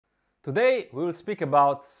Today we will speak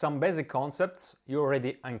about some basic concepts you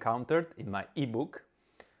already encountered in my ebook.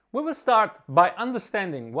 We will start by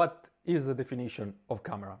understanding what is the definition of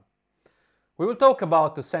camera. We will talk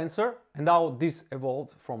about the sensor and how this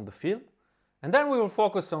evolved from the film, and then we will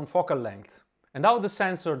focus on focal length and how the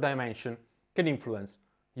sensor dimension can influence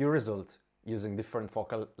your result using different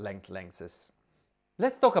focal length lenses.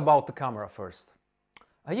 Let's talk about the camera first.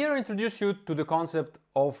 I here introduce you to the concept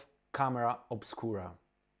of camera obscura.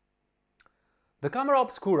 The camera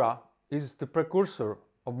obscura is the precursor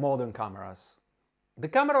of modern cameras. The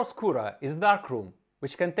camera obscura is a dark room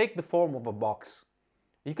which can take the form of a box.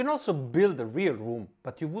 You can also build a real room,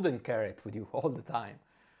 but you wouldn't carry it with you all the time.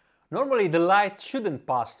 Normally the light shouldn't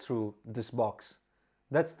pass through this box.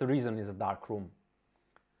 That's the reason it's a dark room.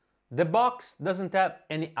 The box doesn't have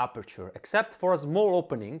any aperture except for a small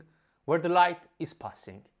opening where the light is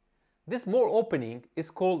passing. This small opening is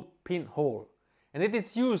called pinhole and it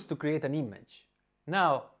is used to create an image.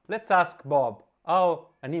 Now let's ask Bob how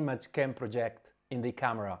an image can project in the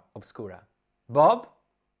camera obscura. Bob?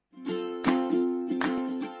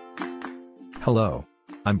 Hello,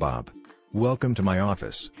 I'm Bob. Welcome to my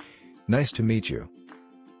office. Nice to meet you.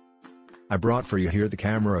 I brought for you here the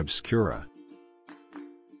camera obscura.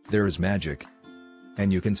 There is magic.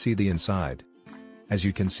 And you can see the inside. As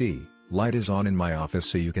you can see, light is on in my office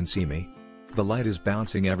so you can see me. The light is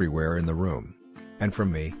bouncing everywhere in the room. And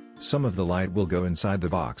from me, some of the light will go inside the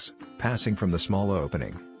box, passing from the small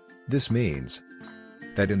opening. This means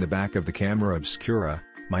that in the back of the camera obscura,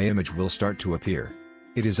 my image will start to appear.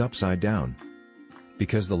 It is upside down.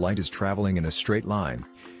 Because the light is traveling in a straight line,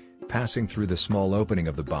 passing through the small opening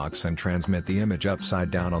of the box and transmit the image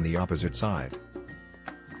upside down on the opposite side.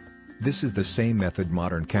 This is the same method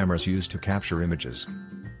modern cameras use to capture images.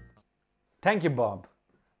 Thank you, Bob.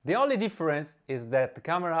 The only difference is that the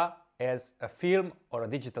camera has a film or a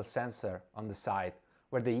digital sensor on the side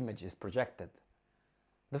where the image is projected.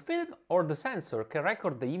 The film or the sensor can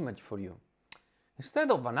record the image for you.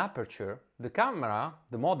 Instead of an aperture,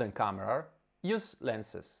 the modern camera, uses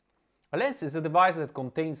lenses. A lens is a device that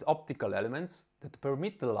contains optical elements that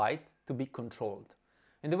permit the light to be controlled,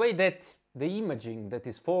 in the way that the imaging that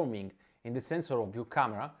is forming in the sensor of your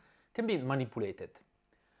camera can be manipulated.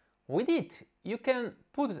 With it, you can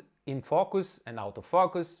put in focus and out of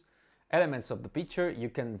focus elements of the picture, you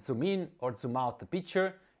can zoom in or zoom out the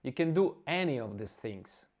picture, you can do any of these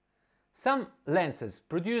things. Some lenses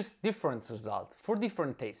produce different results for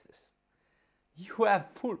different tastes. You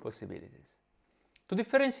have full possibilities. To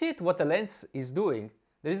differentiate what a lens is doing,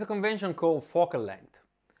 there is a convention called focal length.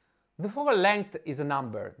 The focal length is a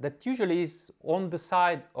number that usually is on the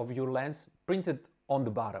side of your lens printed on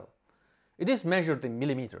the barrel. It is measured in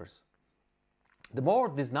millimeters. The more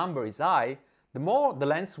this number is high, the more the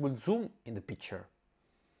lens will zoom in the picture.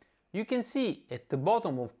 You can see at the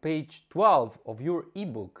bottom of page 12 of your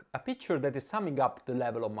ebook a picture that is summing up the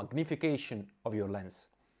level of magnification of your lens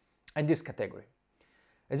and this category.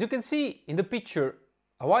 As you can see in the picture,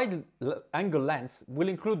 a wide-angle lens will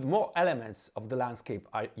include more elements of the landscape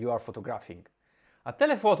you are photographing. A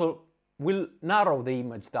telephoto will narrow the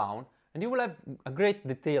image down and you will have a great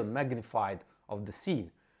detail magnified of the scene.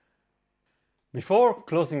 Before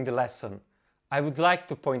closing the lesson, I would like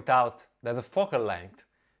to point out that the focal length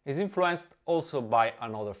is influenced also by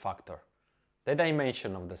another factor, the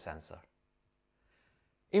dimension of the sensor.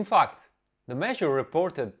 In fact, the measure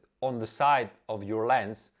reported on the side of your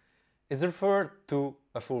lens is referred to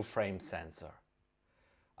a full-frame sensor.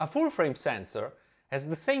 A full-frame sensor has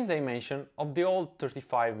the same dimension of the old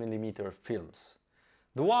 35mm films,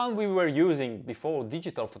 the one we were using before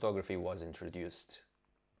digital photography was introduced.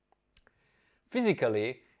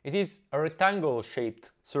 Physically, it is a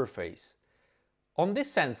rectangle-shaped surface. On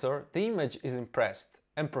this sensor, the image is impressed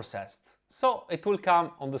and processed, so it will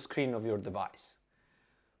come on the screen of your device.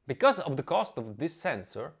 Because of the cost of this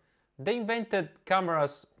sensor, they invented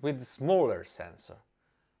cameras with smaller sensor.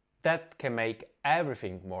 That can make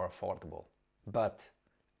everything more affordable, but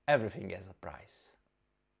everything has a price.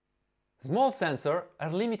 Small sensors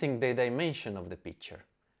are limiting the dimension of the picture.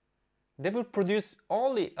 They will produce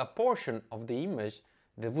only a portion of the image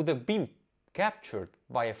that would have been captured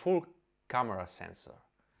by a full camera sensor.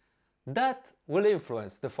 That will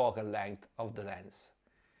influence the focal length of the lens.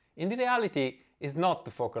 In reality, it's not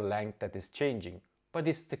the focal length that is changing, but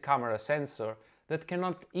it's the camera sensor that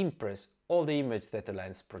cannot impress all the image that the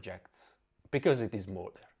lens projects, because it is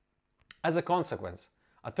smaller. As a consequence,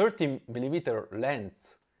 a 30mm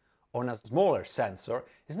lens on a smaller sensor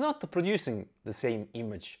is not producing the same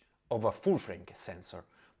image of a full-frame sensor,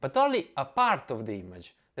 but only a part of the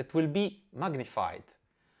image that will be magnified.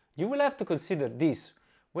 You will have to consider this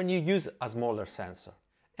when you use a smaller sensor.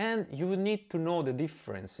 And you will need to know the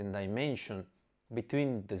difference in dimension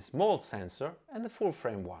between the small sensor and the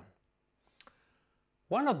full-frame one.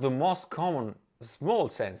 One of the most common small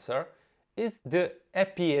sensor is the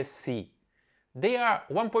APS-C. They are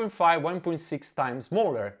 1.5–1.6 times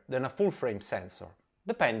smaller than a full-frame sensor,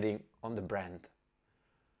 depending on the brand.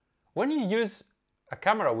 When you use a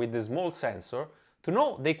camera with the small sensor, to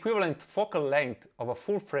know the equivalent focal length of a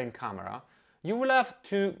full-frame camera, you will have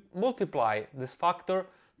to multiply this factor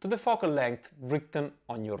to the focal length written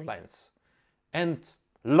on your lens. And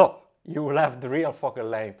lo, you will have the real focal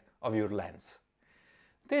length of your lens.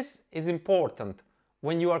 This is important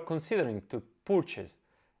when you are considering to purchase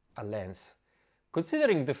a lens.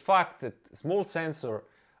 Considering the fact that small sensors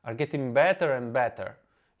are getting better and better,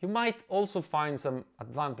 you might also find some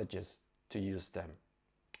advantages to use them.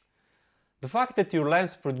 The fact that your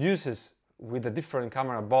lens produces, with a different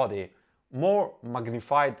camera body, more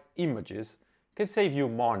magnified images can save you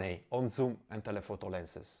money on zoom and telephoto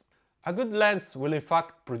lenses. A good lens will in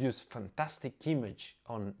fact produce fantastic image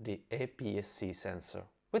on the APS-C sensor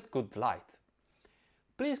with good light.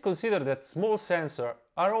 Please consider that small sensors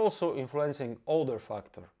are also influencing other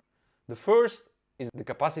factors. The first is the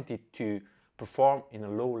capacity to perform in a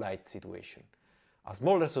low light situation. A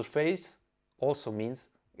smaller surface also means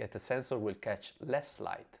that the sensor will catch less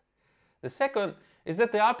light. The second is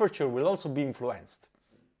that the aperture will also be influenced.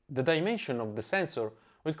 The dimension of the sensor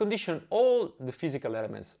will condition all the physical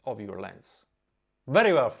elements of your lens.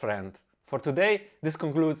 Very well, friend. For today, this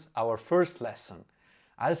concludes our first lesson.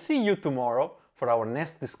 I'll see you tomorrow for our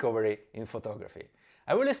next discovery in photography.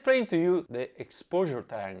 I will explain to you the exposure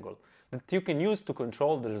triangle that you can use to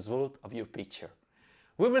control the result of your picture.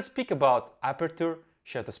 We will speak about aperture,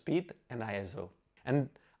 shutter speed and ISO. And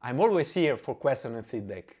I'm always here for questions and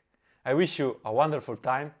feedback. I wish you a wonderful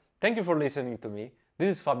time. Thank you for listening to me.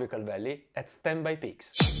 This is Fabio Calvelli at Standby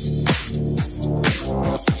Pics.